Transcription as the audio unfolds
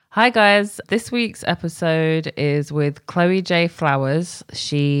Hi guys, this week's episode is with Chloe J. Flowers.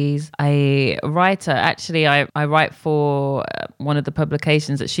 She's a writer. Actually, I write for one of the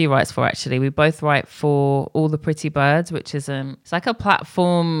publications that she writes for, actually. We both write for All the Pretty Birds, which is it's like a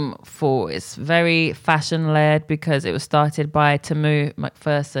platform it's very fashion-led because it was started by Tamu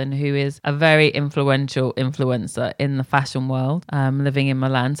McPherson, who is a very influential influencer in the fashion world, living in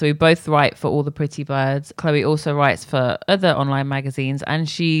Milan. So we both write for All the Pretty Birds. Chloe also writes for other online magazines,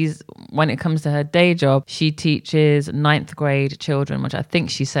 and when it comes to her day job, she teaches ninth grade children, which I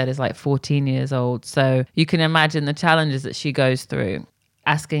think she said is like 14 years old. So you can imagine the challenges that she goes through.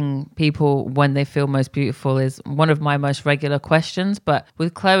 Asking people when they feel most beautiful is one of my most regular questions. But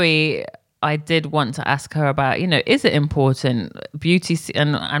with Chloe, I did want to ask her about, is it important, beauty,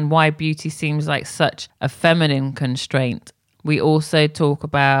 and why beauty seems like such a feminine constraint. We also talk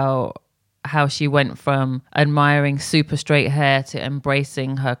about how she went from admiring super straight hair to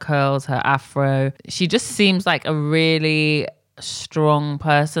embracing her curls, her afro. She just seems like a really strong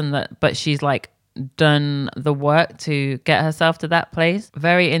person but she's like done the work to get herself to that place.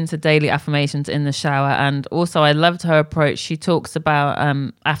 Very into daily affirmations in the shower. And also I loved her approach. She talks about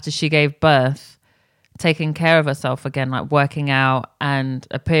after she gave birth, taking care of herself again, like working out and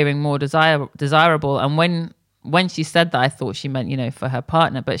appearing more desirable. And when she said that, I thought she meant, for her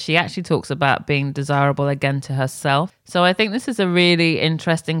partner, but she actually talks about being desirable again to herself. So I think this is a really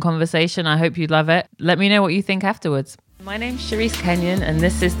interesting conversation. I hope you love it. Let me know what you think afterwards. My name's Sharice Kenyon, and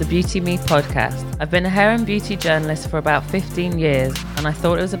this is the Beauty Me podcast. I've been a hair and beauty journalist for about 15 years, and I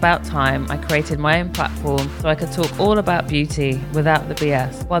thought it was about time I created my own platform so I could talk all about beauty without the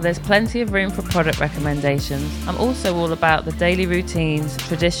BS. While there's plenty of room for product recommendations, I'm also all about the daily routines,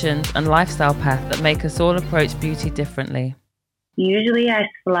 traditions, and lifestyle path that make us all approach beauty differently. Usually I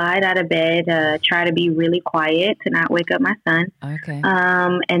slide out of bed, try to be really quiet to not wake up my son. Okay.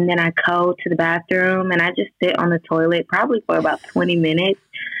 And then I go to the bathroom and I just sit on the toilet probably for about 20 minutes,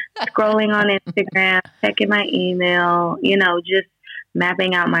 scrolling on Instagram, checking my email, just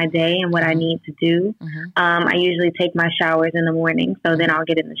mapping out my day and what I need to do. Mm-hmm. I usually take my showers in the morning, so then I'll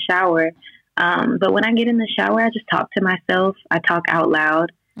get in the shower. But when I get in the shower, I just talk to myself. I talk out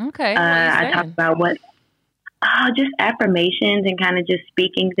loud. Okay. I talk about just affirmations and kind of just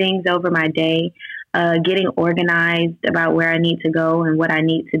speaking things over my day, getting organized about where I need to go and what I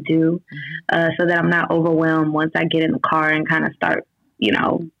need to do, so that I'm not overwhelmed once I get in the car and kind of start,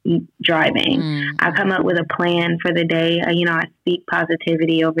 driving. I come up with a plan for the day. I speak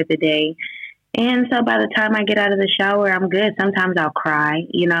positivity over the day. And so by the time I get out of the shower, I'm good. Sometimes I'll cry,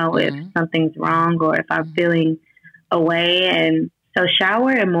 if something's wrong or if I'm feeling away. And so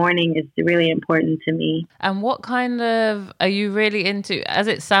shower and morning is really important to me. And what kind of are you really into? As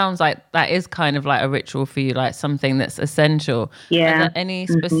it sounds like that is kind of like a ritual for you, like something that's essential. Yeah. Are there any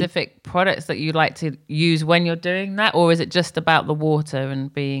specific products that you like to use when you're doing that? Or is it just about the water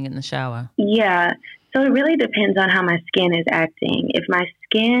and being in the shower? Yeah. So it really depends on how my skin is acting. If my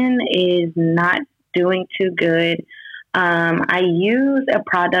skin is not doing too good, I use a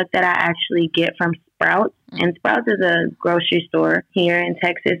product that I actually get from Sprouts. And Sprouts is a grocery store here in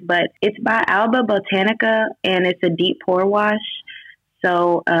Texas, but it's by Alba Botanica, and it's a deep pore wash.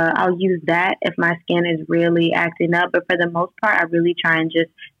 So I'll use that if my skin is really acting up. But for the most part, I really try and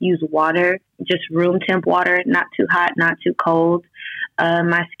just use water, just room temp water, not too hot, not too cold.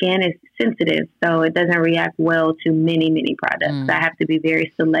 My skin is sensitive, so it doesn't react well to many products. I have to be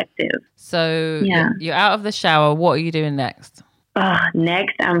very selective. So you're out of the shower. What are you doing next?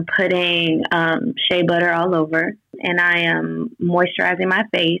 Next, I'm putting shea butter all over, and I am moisturizing my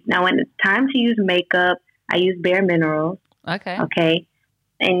face. Now, when it's time to use makeup, I use Bare Minerals. Okay.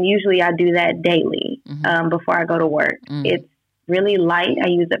 And usually I do that daily before I go to work. It's really light. I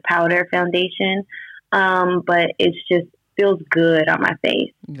use a powder foundation, but it's just feels good on my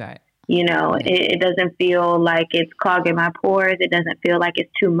face. Right. It doesn't feel like it's clogging my pores. It doesn't feel like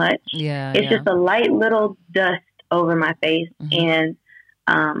it's too much. It's just a light little dust over my face, and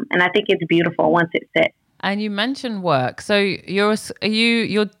I think it's beautiful once it's set. And you mentioned work, so your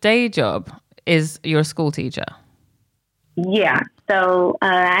day job is you're a school teacher. Yeah, so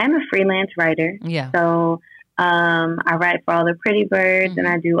I am a freelance writer. Yeah. So I write for All the Pretty Birds, and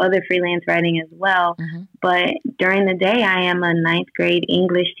I do other freelance writing as well. But during the day, I am a ninth grade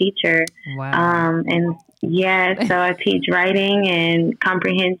English teacher. Wow. And so I teach writing and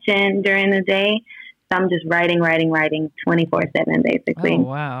comprehension during the day. So I'm just writing 24/7, basically. Oh,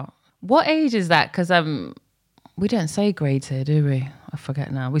 wow. What age is that? Because we don't say grades here, do we? I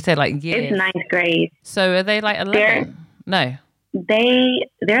forget now. We say like years. It's ninth grade. So are they like 11? No.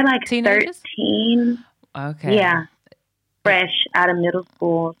 They're like Teenagers? 13. Okay. Yeah. fresh out of middle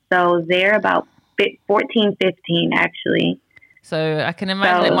school. So they're about 14, 15, actually. So I can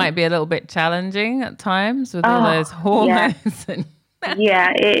imagine it might be a little bit challenging at times with all those hormones.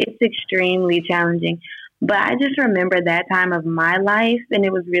 Yeah, it's extremely challenging. But I just remember that time of my life, and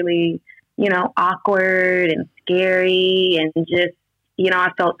it was really, awkward and scary, and just,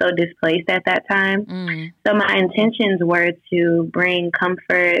 I felt so displaced at that time. So my intentions were to bring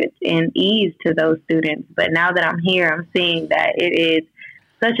comfort and ease to those students. But now that I'm here, I'm seeing that it is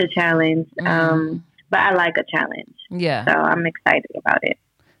such a challenge. But I like a challenge. Yeah. So I'm excited about it.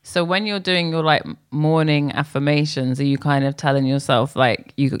 So when you're doing your like morning affirmations, are you kind of telling yourself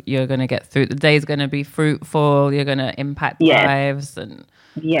like you're going to get through, the day's going to be fruitful, you're going to impact lives? And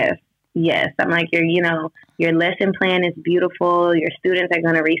Yes. I'm like, your lesson plan is beautiful. Your students are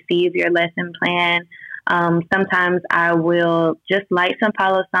going to receive your lesson plan. Sometimes I will just light some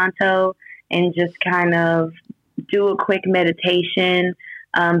Palo Santo and just kind of do a quick meditation.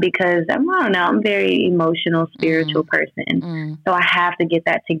 Because I'm a very emotional, spiritual person. So I have to get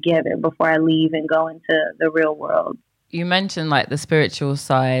that together before I leave and go into the real world. You mentioned like the spiritual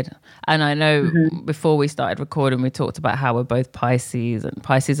side. And I know before we started recording, we talked about how we're both Pisces, and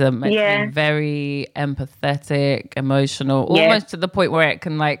Pisces are meant to be very empathetic, emotional, almost to the point where it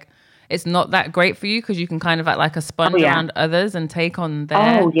can like, it's not that great for you because you can kind of act like a sponge around others and take on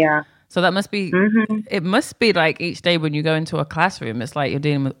their... Oh, yeah. So that must be, it must be like each day when you go into a classroom, it's like you're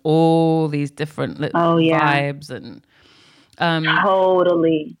dealing with all these different vibes and...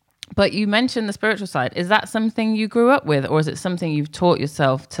 Totally. But you mentioned the spiritual side. Is that something you grew up with, or is it something you've taught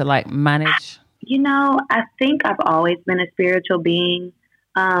yourself to like manage? I think I've always been a spiritual being.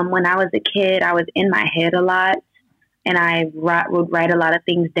 When I was a kid, I was in my head a lot, and I would write a lot of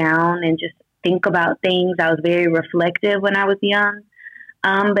things down and just think about things. I was very reflective when I was young.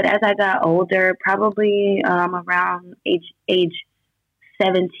 But as I got older, probably around age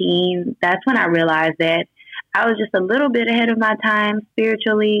 17, that's when I realized that I was just a little bit ahead of my time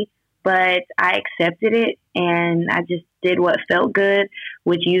spiritually, but I accepted it and I just did what felt good,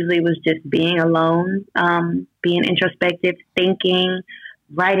 which usually was just being alone, being introspective, thinking,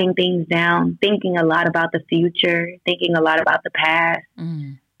 writing things down, thinking a lot about the future, thinking a lot about the past.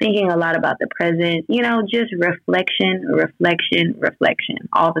 Thinking a lot about the present, just reflection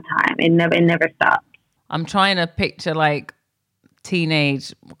all the time. It never stops. I'm trying to picture like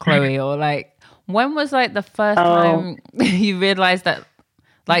teenage Chloe, or like, when was like the first time you realized that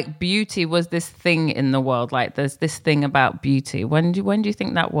like beauty was this thing in the world? Like there's this thing about beauty. When do you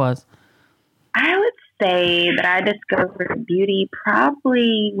think that was? I would say that I discovered beauty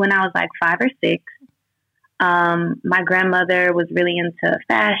probably when I was like 5 or 6. My grandmother was really into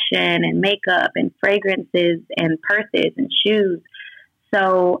fashion and makeup and fragrances and purses and shoes.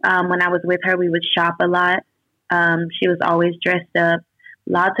 So when I was with her, we would shop a lot. She was always dressed up,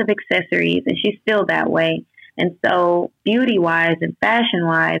 lots of accessories, and she's still that way. And so beauty-wise and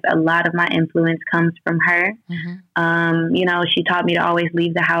fashion-wise, a lot of my influence comes from her. She taught me to always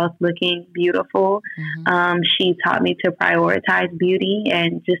leave the house looking beautiful. She taught me to prioritize beauty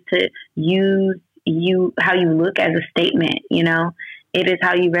and just to use how you look as a statement. It is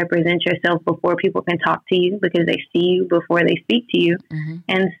how you represent yourself before people can talk to you, because they see you before they speak to you.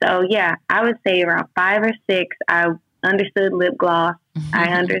 And so I would say around 5 or 6 I understood lip gloss. I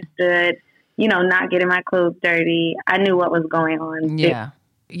understood not getting my clothes dirty. I knew what was going on.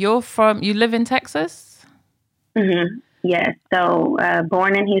 You live in Texas? Yes. So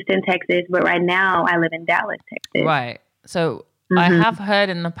born in Houston, Texas, but right now I live in Dallas, Texas. Right. So I have heard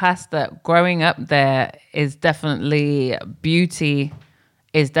in the past that growing up there is definitely, beauty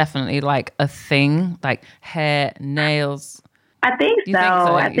is definitely like a thing, like hair, nails. I think so.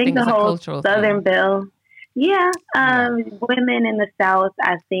 I think the whole Southern Belle. Yeah. Women in the South,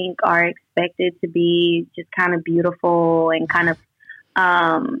 I think, are expected to be just kind of beautiful and kind of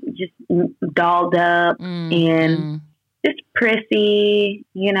just dolled up and just prissy,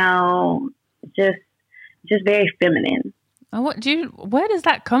 just very feminine. Where does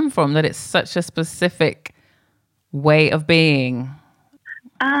that come from, that it's such a specific way of being?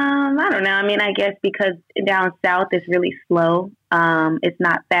 I don't know. I mean, I guess because down south it's really slow. It's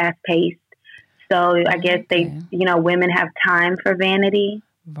not fast paced. So I guess women have time for vanity.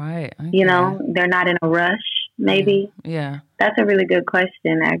 Right. Okay. They're not in a rush, maybe. Yeah. That's a really good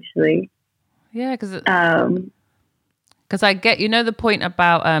question, actually. Yeah, because I get, the point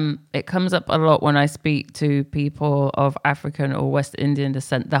about, it comes up a lot when I speak to people of African or West Indian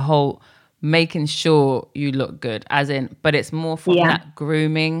descent, the whole making sure you look good, but it's more from that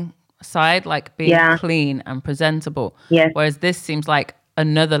grooming side, like being clean and presentable. Yes. Whereas this seems like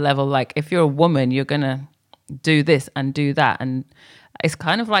another level, like if you're a woman, you're going to, do this and do that. And it's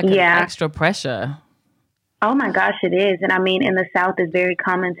kind of like an extra pressure. Oh my gosh, it is. And I mean, in the South, it's very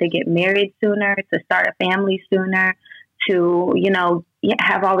common to get married sooner, to start a family sooner, to, you know,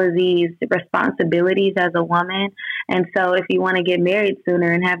 have all of these responsibilities as a woman. And so if you want to get married sooner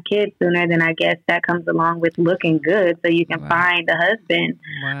and have kids sooner, then I guess that comes along with looking good so you can find a husband.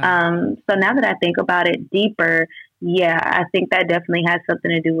 Wow. So now that I think about it deeper, yeah, I think that definitely has something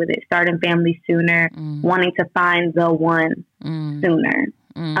to do with it. Starting family sooner, wanting to find the one sooner.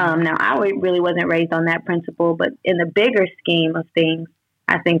 Now, I really wasn't raised on that principle, but in the bigger scheme of things,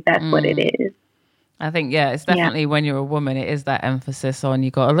 I think that's what it is. I think, it's definitely when you're a woman, it is that emphasis on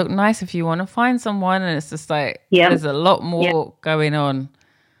you got to look nice if you want to find someone. And it's just like, there's a lot more going on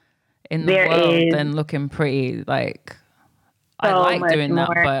in the world than looking pretty. Like, I like doing that,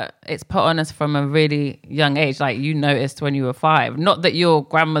 but it's put on us from a really young age. Like, you noticed when you were 5. Not that your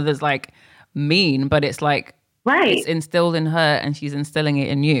grandmother's like mean, but it's like, it's instilled in her and she's instilling it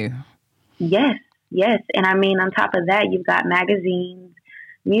in you. Yes. And I mean, on top of that, you've got magazines,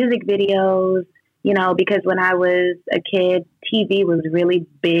 music videos, you know, because when I was a kid, TV was really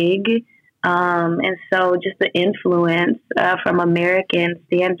big. And so just the influence from American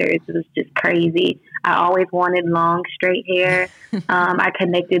standards was just crazy. I always wanted long, straight hair. I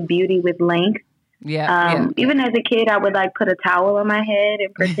connected beauty with length. Even as a kid, I would like put a towel on my head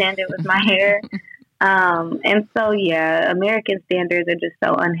and pretend it was my hair. And so, American standards are just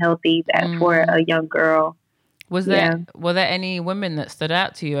so unhealthy that for a young girl. Were there any women that stood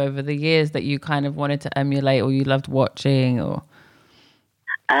out to you over the years that you kind of wanted to emulate or you loved watching? Or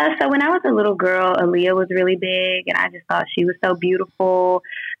so when I was a little girl, Aaliyah was really big, and I just thought she was so beautiful.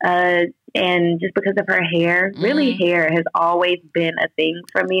 And just because of her hair, really hair has always been a thing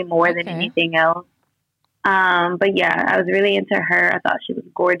for me more than anything else. But yeah, I was really into her. I thought she was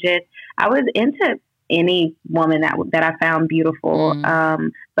gorgeous. I was into any woman that I found beautiful.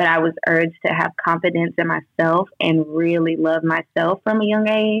 But I was urged to have confidence in myself and really love myself from a young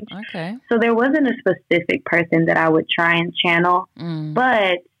age. Okay. So there wasn't a specific person that I would try and channel.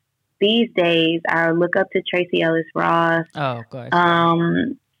 But these days, I look up to Tracee Ellis Ross. Oh, gosh.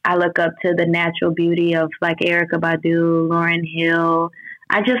 I look up to the natural beauty of like Erykah Badu, Lauryn Hill.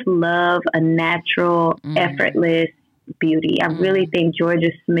 I just love a natural, effortless beauty. I really think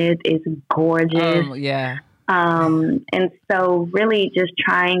Georgia Smith is gorgeous. And so really just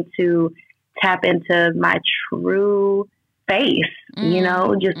trying to tap into my true face, you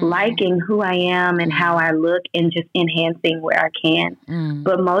know, just liking who I am and how I look and just enhancing where I can,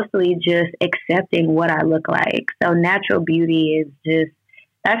 but mostly just accepting what I look like. So natural beauty is just,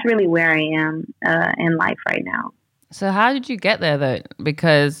 that's really where I am in life right now. So how did you get there though?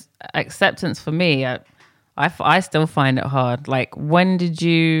 Because acceptance for me, I still find it hard. Like, when did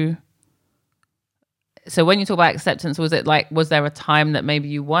you... So when you talk about acceptance, was there a time that maybe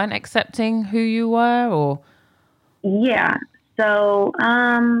you weren't accepting who you were, or? Yeah. So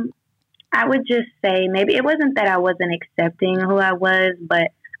I would just say maybe it wasn't that I wasn't accepting who I was, but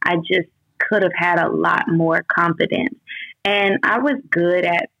I just could have had a lot more confidence. And I was good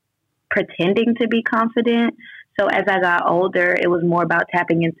at pretending to be confident. So as I got older, it was more about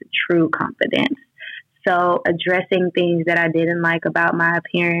tapping into true confidence. So addressing things that I didn't like about my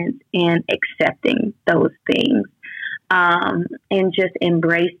appearance and accepting those things, and just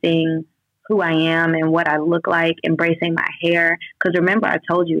embracing who I am and what I look like, embracing my hair. Because remember, I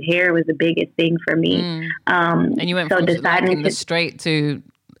told you hair was the biggest thing for me. And you went from deciding the straight to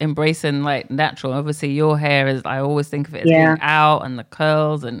embracing like natural. Obviously, your hair is, I always think of it as being out, and the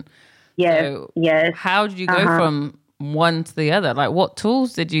curls and yes. How did you go from one to the other? Like, what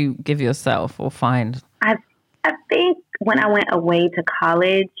tools did you give yourself or find? I think when I went away to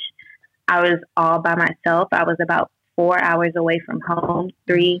college, I was all by myself. I was about 4 hours away from home,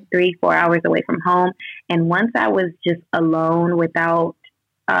 4 hours away from home. And once I was just alone without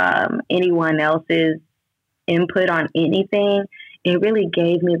anyone else's input on anything, it really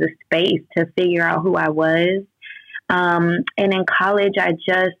gave me the space to figure out who I was. And in college, I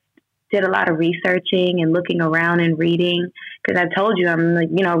just did a lot of researching and looking around and reading, because I told you I'm like,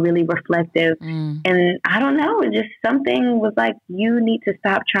 you know, really reflective. And I don't know, it just something was like, you need to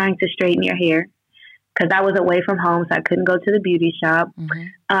stop trying to straighten your hair, because I was away from home, so I couldn't go to the beauty shop.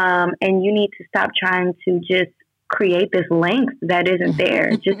 And you need to stop trying to just create this length that isn't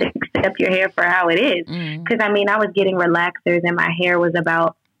there. Just accept your hair for how it is. Because I mean, I was getting relaxers and my hair was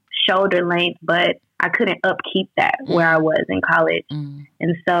about shoulder length, but I couldn't upkeep that where I was in college.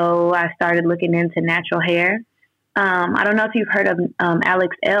 And so I started looking into natural hair. I don't know if you've heard of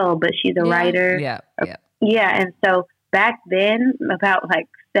Alex Elle, but she's a writer. Yeah. And so back then, about like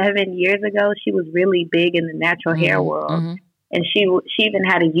 7 years ago, she was really big in the natural hair world. Mm-hmm. And she even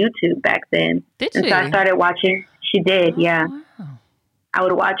had a YouTube back then. Did and she? So I started watching. She did, yeah. Wow. I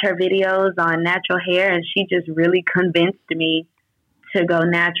would watch her videos on natural hair, and she just really convinced me to go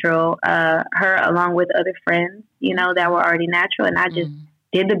natural. Her, along with other friends, that were already natural, and I just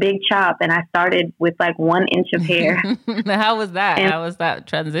did the big chop, and I started with like 1 inch of hair. How was that? And how was that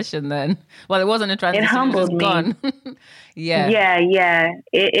transition then? Well, it wasn't a transition. It humbled it was just me. Gone. Yeah. Yeah.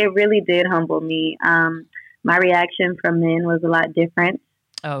 It really did humble me. My reaction from men was a lot different.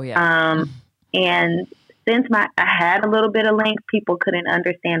 Oh yeah. And since I had a little bit of length, people couldn't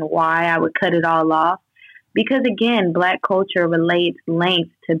understand why I would cut it all off. Because again, Black culture relates length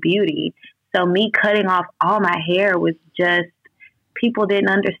to beauty. So me cutting off all my hair was just, people didn't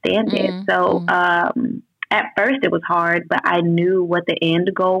understand it. So at first it was hard, but I knew what the end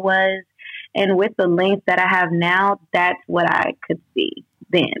goal was. And with the length that I have now, that's what I could see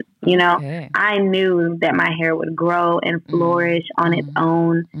then. Okay. I knew that my hair would grow and flourish on its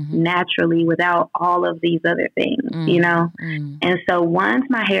own naturally without all of these other things, And so once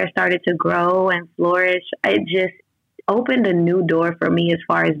my hair started to grow and flourish, it just opened a new door for me as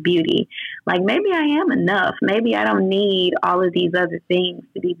far as beauty. Like, maybe I am enough. Maybe I don't need all of these other things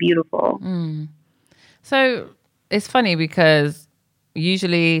to be beautiful. So it's funny because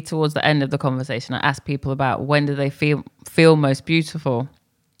usually towards the end of the conversation, I ask people about when do they feel most beautiful.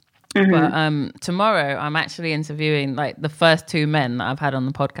 But tomorrow I'm actually interviewing like the first 2 men that I've had on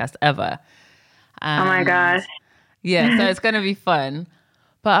the podcast ever. Oh my gosh. Yeah, so it's going to be fun.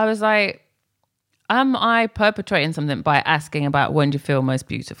 But I was like, am I perpetrating something by asking about when do you feel most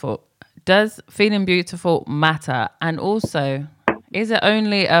beautiful? Does feeling beautiful matter? And also, is it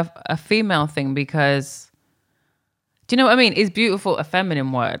only a female thing? Because, do you know what I mean? Is beautiful a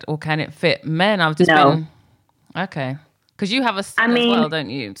feminine word, or can it fit men? I've just been... Okay. Because you have a son as well, don't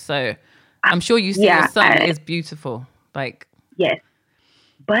you? So I'm sure you see your son is beautiful. Like, yes.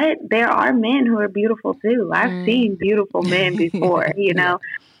 But there are men who are beautiful too. I've seen beautiful men before, know.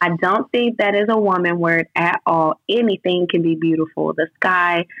 I don't think that is a woman word at all. Anything can be beautiful. The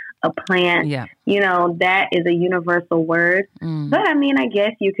sky, a plant, that is a universal word. But I mean, I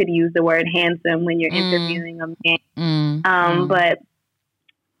guess you could use the word handsome when you're interviewing a man. But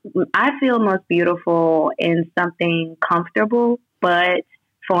I feel most beautiful in something comfortable, but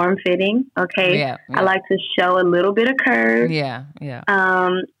form-fitting. Okay. Yeah. I like to show a little bit of curve. Yeah.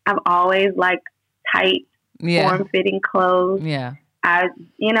 I've always liked tight, form-fitting clothes. Yeah. I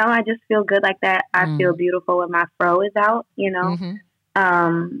just feel good like that. I feel beautiful when my fro is out, and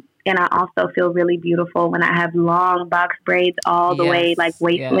I also feel really beautiful when I have long box braids all the way, like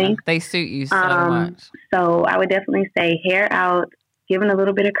waist length. They suit you so much. So I would definitely say hair out, giving a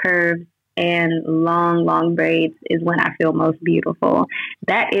little bit of curve, and long braids is when I feel most beautiful.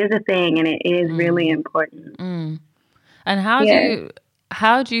 That is a thing, and it is really important. And how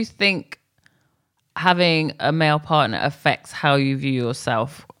do you think having a male partner affects how you view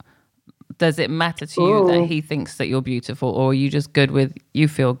yourself? Does it matter to you that he thinks that you're beautiful, or are you just good with you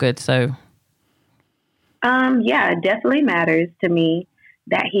feel good? So, yeah, it definitely matters to me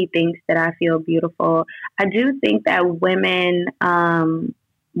that he thinks that I feel beautiful. I do think that women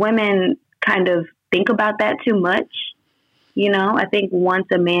kind of think about that too much. I think once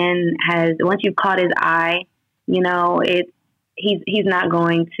you've caught his eye, he's not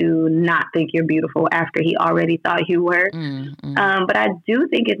going to not think you're beautiful after he already thought you were. But I do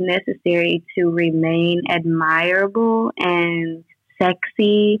think it's necessary to remain admirable and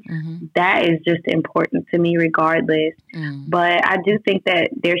sexy. That is just important to me regardless. But I do think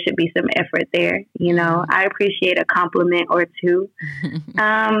that there should be some effort there. I appreciate a compliment or two.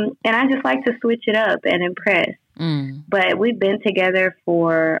 And I just like to switch it up and impress. But we've been together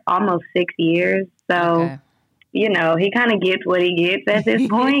for almost 6 years. So, he kind of gets what he gets at this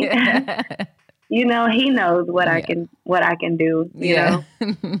point. He knows what I can do, you know?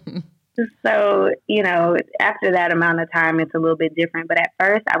 So, after that amount of time, it's a little bit different. But at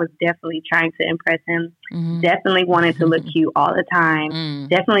first, I was definitely trying to impress him. Definitely wanted to look cute all the time.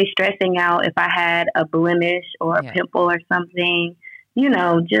 Definitely stressing out if I had a blemish or a pimple or something.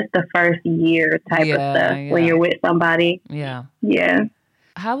 Just the first year type of stuff when you're with somebody. Yeah.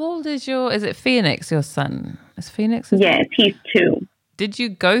 How old is it Phoenix, your son? Is Phoenix? Yes, he's 2. Did you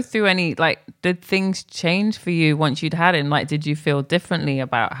go through any, did things change for you once you'd had him? Did you feel differently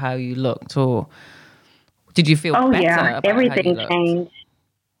about how you looked, or did you feel better about everything how you changed.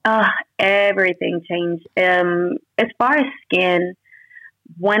 Everything changed. As far as skin,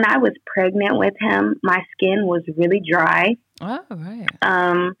 when I was pregnant with him, my skin was really dry. Oh, right.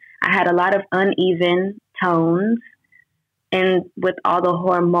 I had a lot of uneven tones. And with all the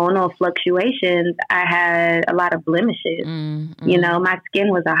hormonal fluctuations, I had a lot of blemishes. You know, my skin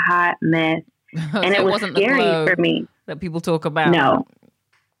was a hot mess. So And it was wasn't scary the glow for me. that people talk about.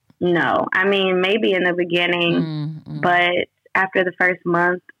 No. I mean, maybe in the beginning, but after the first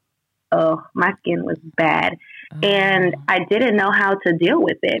month, my skin was bad. And I didn't know how to deal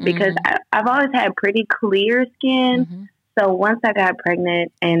with it because I've always had pretty clear skin. So once I got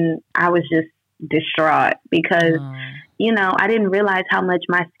pregnant, and I was just distraught because, you know, I didn't realize how much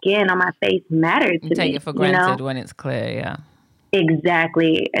my skin on my face mattered to me. You take it for granted when it's clear, yeah.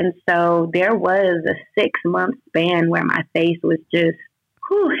 Exactly. And so there was a 6-month span where my face was just,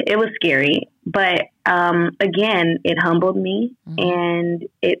 it was scary. But again, it humbled me and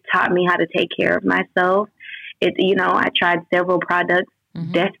it taught me how to take care of myself. You know, I tried several products,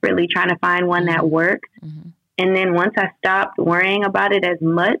 desperately trying to find one that worked. And then once I stopped worrying about it as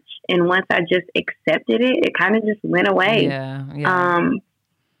much, and once I just accepted it, it kind of just went away. And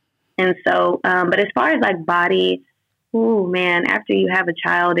so, but as far as like body, man, after you have a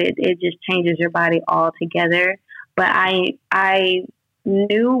child, it just changes your body altogether. But I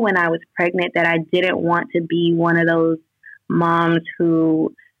knew when I was pregnant that I didn't want to be one of those moms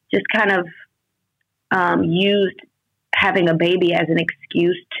who just kind of used having a baby as an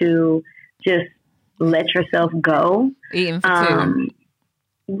excuse to just let yourself go. Eating for two.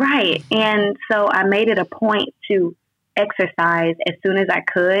 Right. And so I made it a point to exercise as soon as I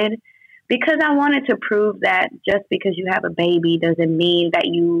could because I wanted to prove that just because you have a baby doesn't mean that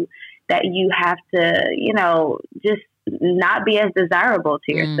you have to, you know, just not be as desirable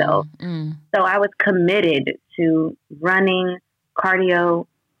to yourself. So I was committed to running, cardio,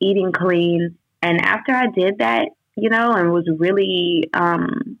 eating clean. And after I did that, you know, and was really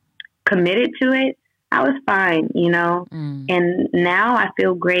committed to it, I was fine, you know. And now I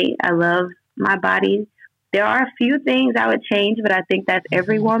feel great. I love my body. There are a few things I would change, but I think that's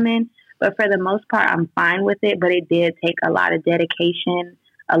every woman. But for the most part, I'm fine with it. But it did take a lot of dedication,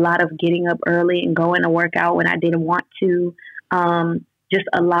 a lot of getting up early and going to work out when I didn't want to. Just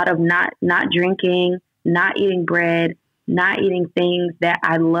a lot of not drinking, not eating bread, not eating things that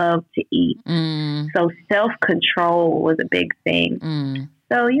I love to eat. So self-control was a big thing.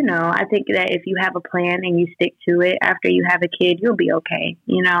 So, you know, I think that if you have a plan and you stick to it after you have a kid, you'll be okay,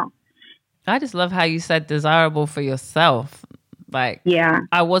 you know? I just love how you said desirable for yourself. Like,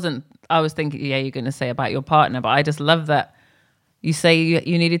 I was thinking, you're going to say about your partner, but I just love that you say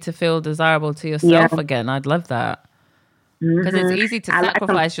you needed to feel desirable to yourself again. I'd love that. Because it's easy to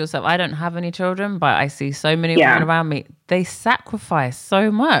sacrifice yourself. I don't have any children, but I see so many women around me. They sacrifice so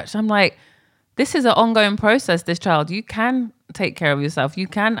much. I'm like, this is an ongoing process, this child. You can take care of yourself. You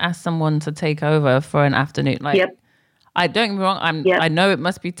can ask someone to take over for an afternoon. Like, I don't get me wrong. I know it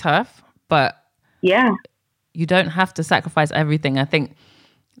must be tough, but you don't have to sacrifice everything. I think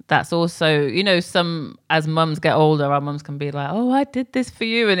that's also, you know, as mums get older, our mums can be like, oh, I did this for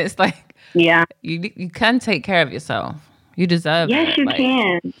you. And it's like, you can take care of yourself. You deserve it. Yes, you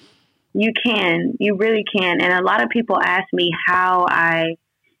can. You can. You really can. And a lot of people ask me how I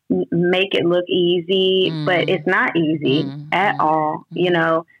make it look easy, but it's not easy at all, you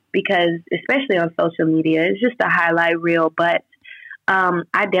know, because especially on social media, it's just a highlight reel. But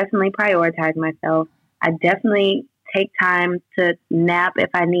I definitely prioritize myself. I definitely take time to nap if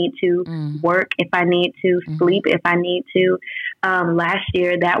I need to, work if I need to, sleep if I need to. Last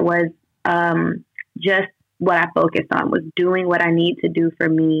year, that was just what I focused on, was doing what I need to do for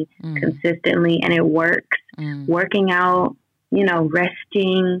me consistently. And it works. Working out, you know,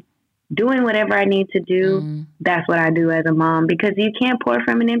 resting, doing whatever I need to do. That's what I do as a mom, because you can't pour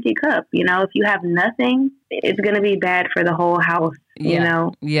from an empty cup. You know, if you have nothing, it's going to be bad for the whole house, you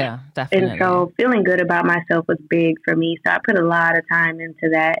know? Yeah, definitely. And so feeling good about myself was big for me. So I put a lot of time into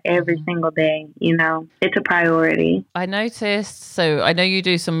that every single day, you know? It's a priority. I noticed, so I know you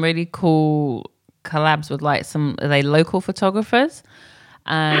do some really cool collabs with like are they local photographers?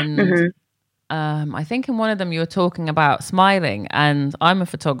 And I think in one of them you were talking about smiling, and I'm a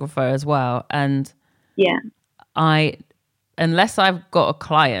photographer as well. And unless I've got a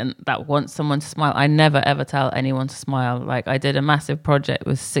client that wants someone to smile, I never ever tell anyone to smile. Like, I did a massive project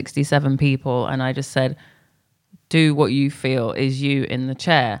with 67 people, and I just said, do what you feel is you in the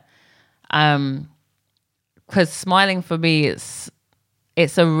chair. Because smiling for me,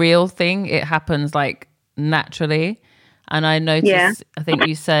 it's a real thing. It happens like naturally. And I noticed, I think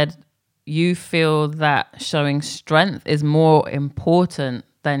you said you feel that showing strength is more important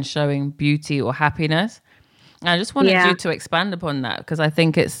than showing beauty or happiness. And I just wanted you to expand upon that, because I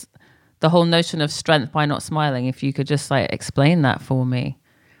think it's the whole notion of strength by not smiling. If you could just like explain that for me.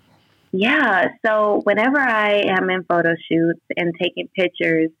 Yeah, so whenever I am in photo shoots and taking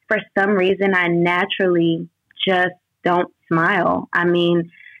pictures, for some reason I naturally just don't smile. I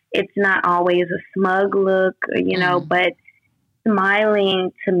mean, it's not always a smug look, Mm. but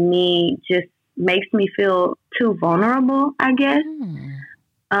smiling to me just makes me feel too vulnerable, I guess.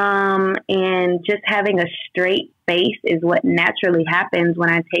 Mm. And just having a straight face is what naturally happens when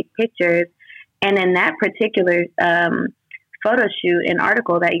I take pictures. And in that particular photo shoot and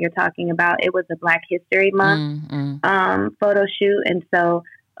article that you're talking about, it was a Black History Month Mm. Mm. photo shoot. And so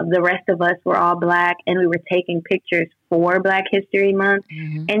the rest of us were all Black and we were taking pictures for Black History Month.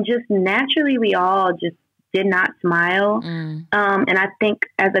 Mm-hmm. And just naturally, we all just did not smile. Mm. And I think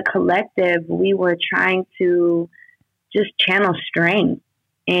as a collective, we were trying to just channel strength.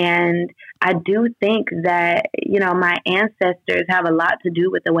 And I do think that, my ancestors have a lot to do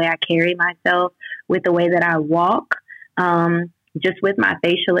with the way I carry myself, with the way that I walk, just with my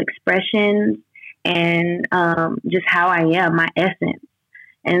facial expressions and just how I am, my essence.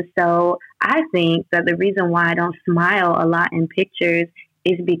 And so I think that the reason why I don't smile a lot in pictures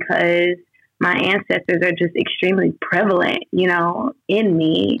is because my ancestors are just extremely prevalent, in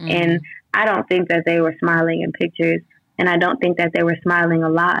me. Mm. And I don't think that they were smiling in pictures. And I don't think that they were smiling a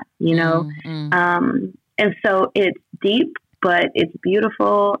lot, And so it's deep, but it's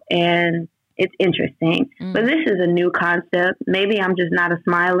beautiful and it's interesting. But this is a new concept. Maybe I'm just not a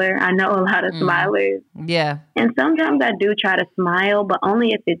smiler. I know a lot of smilers. Yeah. And sometimes I do try to smile, but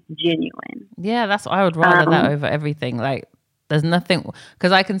only if it's genuine. Yeah, that's I would rather that over everything. Like, there's nothing,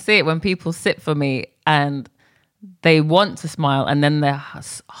 because I can see it when people sit for me and they want to smile and then they're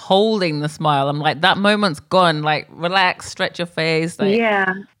holding the smile. I'm like, that moment's gone. Like, relax, stretch your face. Like,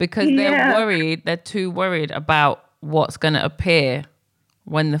 yeah. Because they're worried. They're too worried about what's going to appear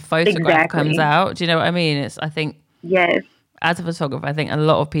when the photograph comes out. Do you know what I mean? I think, yes, as a photographer, I think a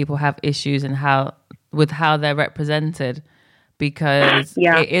lot of people have issues with how they're represented, because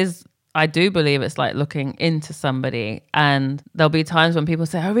it is, I do believe it's like looking into somebody, and there'll be times when people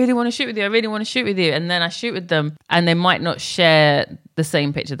say, I really want to shoot with you. I really want to shoot with you. And then I shoot with them and they might not share the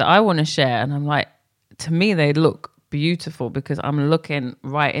same picture that I want to share. And I'm like, to me, they look beautiful because I'm looking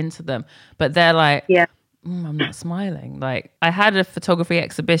right into them. But they're like, I'm not smiling. Like, I had a photography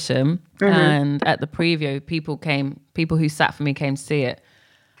exhibition and at the preview, people who sat for me came to see it.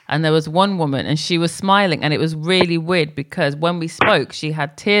 And there was one woman and she was smiling, and it was really weird because when we spoke, she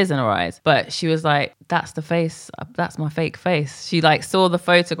had tears in her eyes, but she was like, that's the face. That's my fake face. She like saw the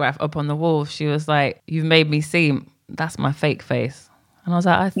photograph up on the wall. She was like, you've made me see that's my fake face. And I was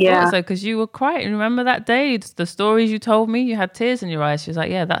like, I thought so, because you were crying. Remember that day? The stories you told me, you had tears in your eyes. She was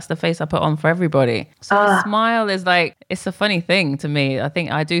like, yeah, that's the face I put on for everybody. So a smile is like, it's a funny thing to me. I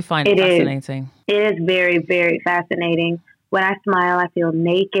think I do find it fascinating. It is very, very fascinating. When I smile, I feel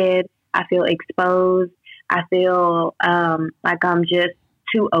naked. I feel exposed. I feel like I'm just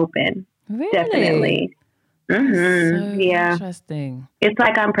too open. Really? Definitely. Mm-hmm. So yeah. Interesting. It's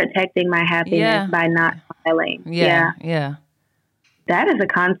like I'm protecting my happiness by not smiling. Yeah. That is a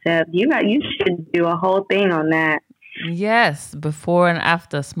concept. You should do a whole thing on that. Yes. Before and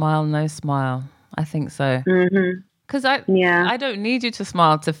after. Smile, no smile. I think so. Mm-hmm. Because I don't need you to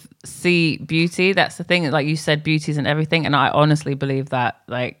smile to see beauty. That's the thing. Like you said, beauty isn't everything. And I honestly believe that.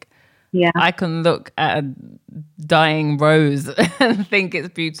 Like, I can look at a dying rose and think it's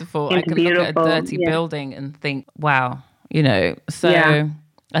beautiful. I can look at a dirty building and think, wow, So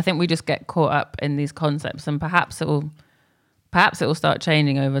I think we just get caught up in these concepts, and perhaps it will start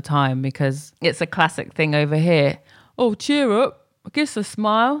changing over time, because it's a classic thing over here. Oh, cheer up. I guess a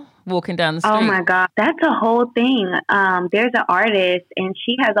smile. Walking down the street. Oh my God, that's a whole thing. There's an artist, and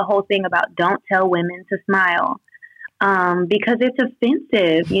she has a whole thing about don't tell women to smile, because it's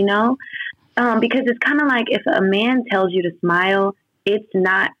offensive, because it's kind of like if a man tells you to smile, it's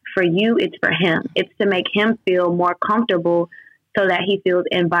not for you, it's for him. It's to make him feel more comfortable so that he feels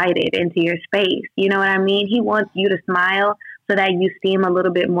invited into your space. You know what I mean? He wants you to smile so that you seem a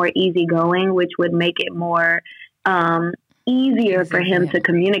little bit more easygoing, which would make it more easier for him to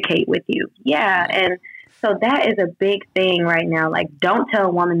communicate with you. Yeah. And so that is a big thing right now. Like, don't tell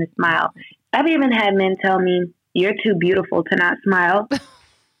a woman to smile. I've even had men tell me, you're too beautiful to not smile.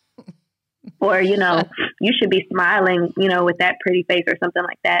 Or, you should be smiling, with that pretty face or something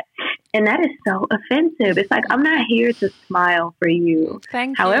like that. And that is so offensive. It's like, I'm not here to smile for you.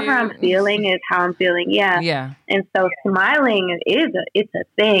 However I'm feeling is how I'm feeling. Yeah. Yeah. And so smiling it's a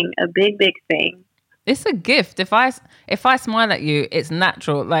thing, a big, big thing. It's a gift. If I smile at you, it's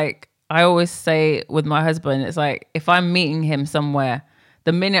natural. Like I always say with my husband, it's like if I'm meeting him somewhere,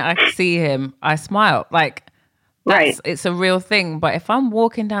 the minute I see him, I smile. Like it's a real thing. But if I'm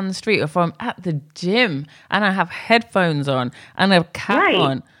walking down the street or if I'm at the gym and I have headphones on and a cap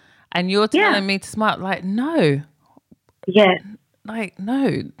on and you're telling me to smile, like, no. Yes. Like,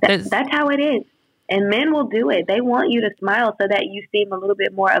 no. That's how it is. And men will do it. They want you to smile so that you seem a little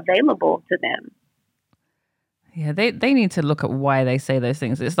bit more available to them. Yeah, they need to look at why they say those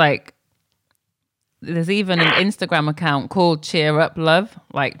things. It's like, there's even an Instagram account called Cheer Up Love,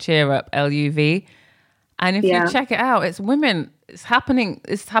 like Cheer Up LUV. And if you check it out, it's women. It's happening.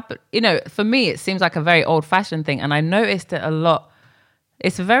 For me, it seems like a very old fashioned thing. And I noticed it a lot.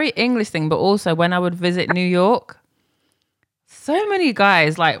 It's a very English thing, but also when I would visit New York, so many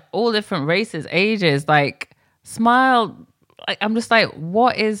guys, like all different races, ages, like smile. Like, I'm just like,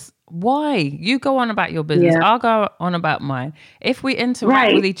 why? You go on about your business. I'll go on about mine. If we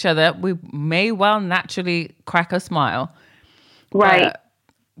interact with each other, we may well naturally crack a smile. Right. But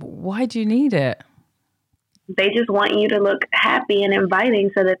why do you need it? They just want you to look happy and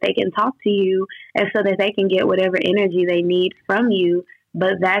inviting so that they can talk to you and so that they can get whatever energy they need from you.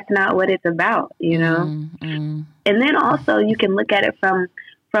 But that's not what it's about, you know? And then also you can look at it from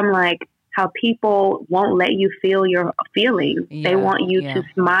like how people won't let you feel your feelings. They want you to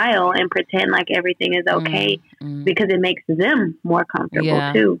smile and pretend like everything is okay because it makes them more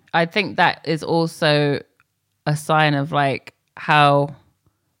comfortable too. I think that is also a sign of like how,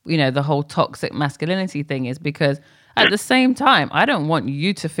 the whole toxic masculinity thing is, because at the same time, I don't want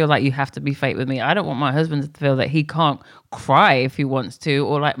you to feel like you have to be fake with me. I don't want my husband to feel that he can't cry if he wants to,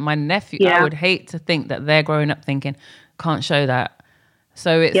 or like my nephew. I would hate to think that they're growing up thinking, can't show that.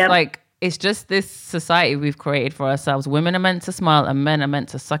 So it's like, it's just this society we've created for ourselves. Women are meant to smile and men are meant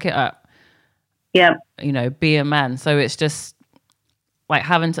to suck it up. Yep. Be a man. So it's just like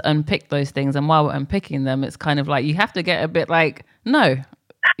having to unpick those things. And while we're unpicking them, it's kind of like you have to get a bit like, no,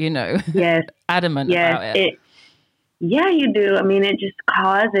 adamant about it. Yeah, you do. I mean, it just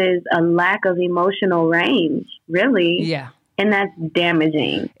causes a lack of emotional range, really. Yeah. And that's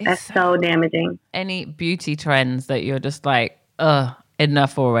damaging. That's so damaging. Any beauty trends that you're just like,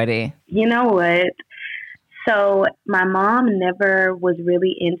 enough already? You know what? So my mom never was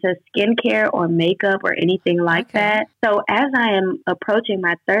really into skincare or makeup or anything like that. So as I am approaching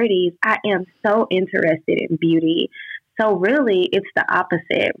my 30s, I am so interested in beauty. So really, it's the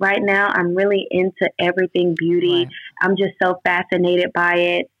opposite. Right now, I'm really into everything beauty. Right. I'm just so fascinated by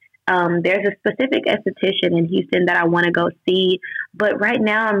it. There's a specific esthetician in Houston that I want to go see. But right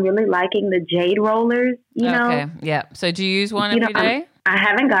now, I'm really liking the jade rollers, you know? Okay, yeah. So do you use one every day? I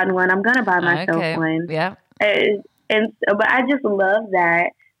haven't gotten one. I'm going to buy myself one. Yeah. But I just love that.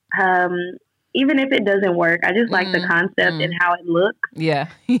 Even if it doesn't work, I just like the concept and how it looks. Yeah.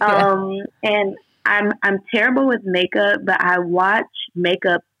 And I'm terrible with makeup, but I watch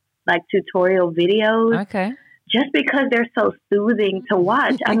makeup like tutorial videos. Okay. Just because they're so soothing to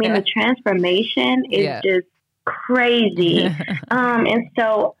watch. I mean, the transformation is just crazy. And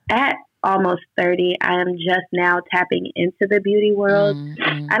so at almost 30, I am just now tapping into the beauty world.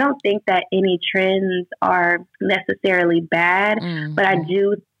 I don't think that any trends are necessarily bad, but I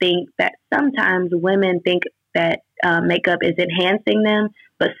do think that sometimes women think that makeup is enhancing them,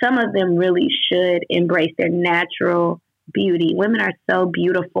 but some of them really should embrace their natural beauty. Women are so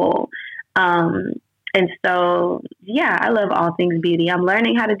beautiful. And so, yeah, I love all things beauty. I'm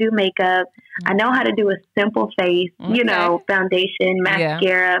learning how to do makeup. I know how to do a simple face, foundation,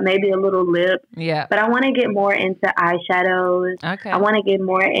 mascara, maybe a little lip. Yeah. But I want to get more into eyeshadows. Okay. I want to get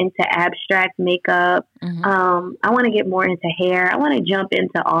more into abstract makeup. I want to get more into hair. I want to jump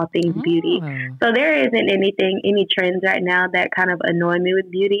into all things beauty. So there isn't any trends right now that kind of annoy me with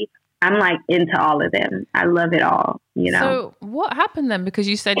beauty. I'm like into all of them. I love it all, So what happened then? Because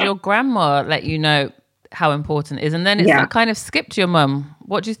you said your grandma let you know how important it is, and then it's kind of skipped your mum.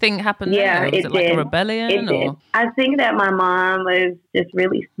 What do you think happened there? Was it like a rebellion? It did. I think that my mom was just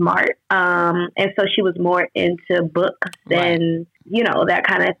really smart. And so she was more into books and, that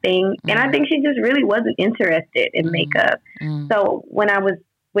kind of thing. And I think she just really wasn't interested in makeup. So when I was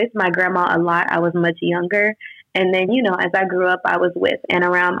with my grandma a lot, I was much younger. And then, as I grew up, I was with and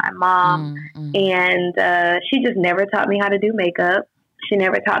around my mom. And she just never taught me how to do makeup. She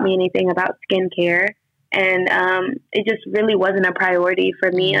never taught me anything about skincare. And it just really wasn't a priority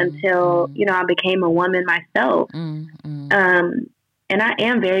for me until, I became a woman myself. And I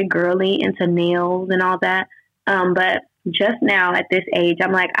am very girly, into nails and all that. But just now at this age,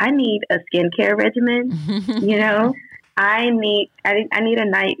 I'm like, I need a skincare regimen. I need a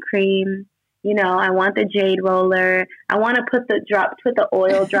night cream. I want the jade roller. I want to put the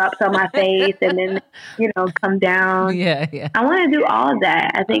oil drops on my face and then, come down. Yeah. I want to do all of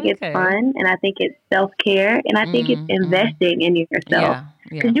that. I think it's Okay. fun, and I think it's self-care, and I think it's investing in yourself.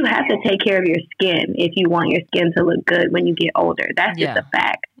 Because you have to take care of your skin if you want your skin to look good when you get older. That's just a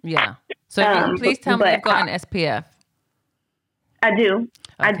fact. Yeah. So please tell me you've got an SPF. I do. Okay.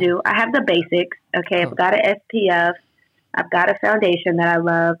 I do. I have the basics. Okay. Cool. I've got an SPF. I've got a foundation that I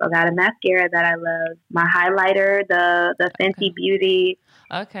love. I've got a mascara that I love. My highlighter, the Fenty Beauty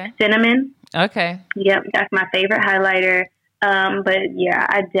Cinnamon. Okay. Yep. That's my favorite highlighter. But yeah,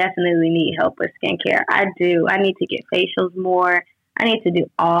 I definitely need help with skincare. I do. I need to get facials more. I need to do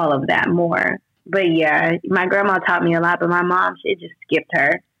all of that more. But yeah, my grandma taught me a lot, but my mom, she just skipped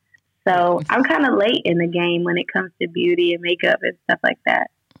her. So I'm kind of late in the game when it comes to beauty and makeup and stuff like that.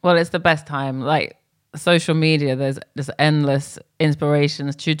 Well, it's the best time. Like social media, there's just endless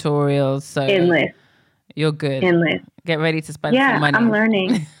inspirations, tutorials. So endless. You're good. Endless. Get ready to spend some money. Yeah, I'm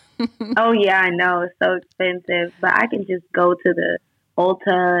learning. Oh, yeah, I know. It's so expensive. But I can just go to the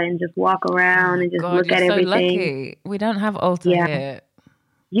Ulta and just walk around and just look at everything. Lucky. We don't have Ulta here.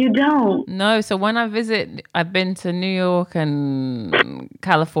 You don't? No. So when I visit, I've been to New York and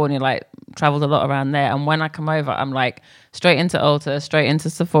California, like traveled a lot around there. And when I come over, I'm like straight into Ulta, straight into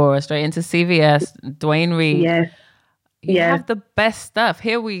Sephora, straight into CVS, Dwayne Reed. Yes. You have the best stuff.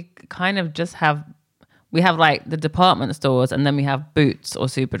 Here we kind of just have, we have like the department stores and then we have Boots or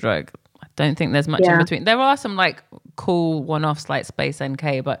Superdrug. I don't think there's much in between. There are some like cool one-offs like Space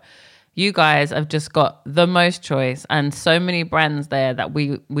NK, but you guys have just got the most choice and so many brands there that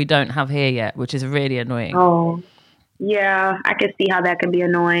we don't have here yet, which is really annoying. Oh, yeah. I can see how that can be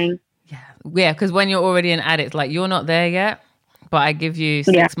annoying. Yeah, because when you're already an addict, like you're not there yet, but I give you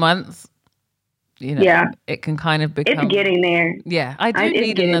 6 months, it can kind of become... It's getting there. Yeah, I do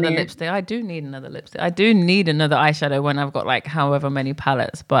need another lipstick. I do need another lipstick. I do need another eyeshadow when I've got like however many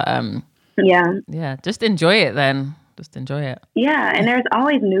palettes, but yeah, just enjoy it then. Just enjoy it. Yeah, and there's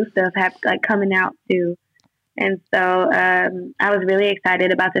always new stuff like coming out too. And so I was really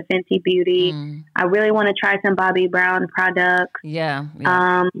excited about the Fenty Beauty. I really want to try some Bobbi Brown products. Yeah.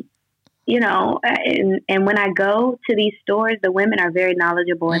 And when I go to these stores, the women are very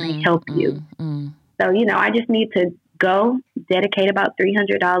knowledgeable and they help you. So, I just need to go, dedicate about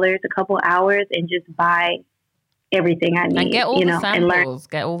 $300, a couple hours, and just buy everything I need. And get all the samples. And learn.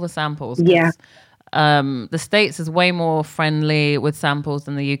 Get all the samples. Yeah. The States is way more friendly with samples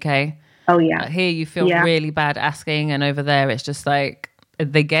than the UK. Oh, yeah. Here you feel really bad asking, and over there it's just like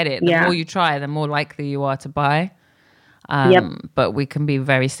they get it. The more you try, the more likely you are to buy. But we can be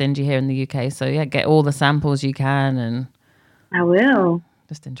very stingy here in the UK. So, get all the samples you can. And I will.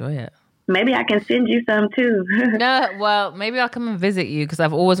 Just enjoy it. Maybe I can send you some too. No, well, maybe I'll come and visit you because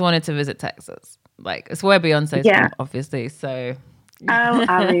I've always wanted to visit Texas. Like, it's where Beyonce's from, obviously. So... Oh,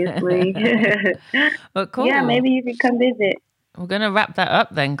 obviously. But cool. Yeah, maybe you can come visit. We're going to wrap that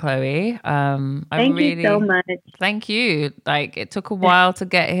up then, Chloe. Thank you so much. Thank you. Like, it took a while to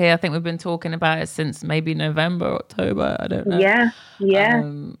get here. I think we've been talking about it since maybe November, October. I don't know. Yeah.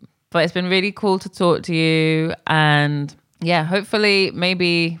 But it's been really cool to talk to you. And yeah, hopefully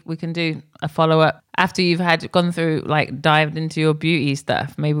maybe we can do a follow-up after you've gone through, like, dived into your beauty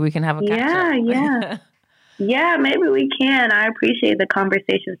stuff. Maybe we can have a catch-up. Yeah. Yeah, maybe we can. I appreciate the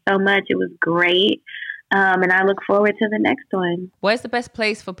conversation so much. It was great. And I look forward to the next one. Where's the best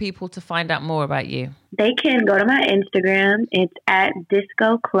place for people to find out more about you? They can go to my Instagram. It's at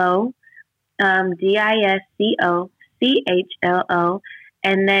DiscoChlo, DiscoChlo.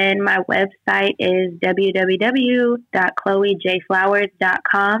 And then my website is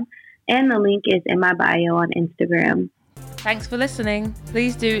www.chloejflowers.com. And the link is in my bio on Instagram. Thanks for listening.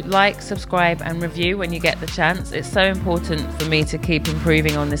 Please do like, subscribe, and review when you get the chance. It's so important for me to keep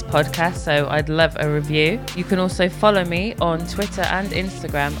improving on this podcast, so I'd love a review. You can also follow me on Twitter and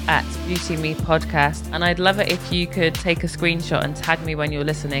Instagram at BeautyMePodcast, and I'd love it if you could take a screenshot and tag me when you're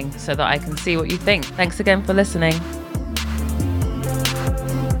listening so that I can see what you think. Thanks again for listening.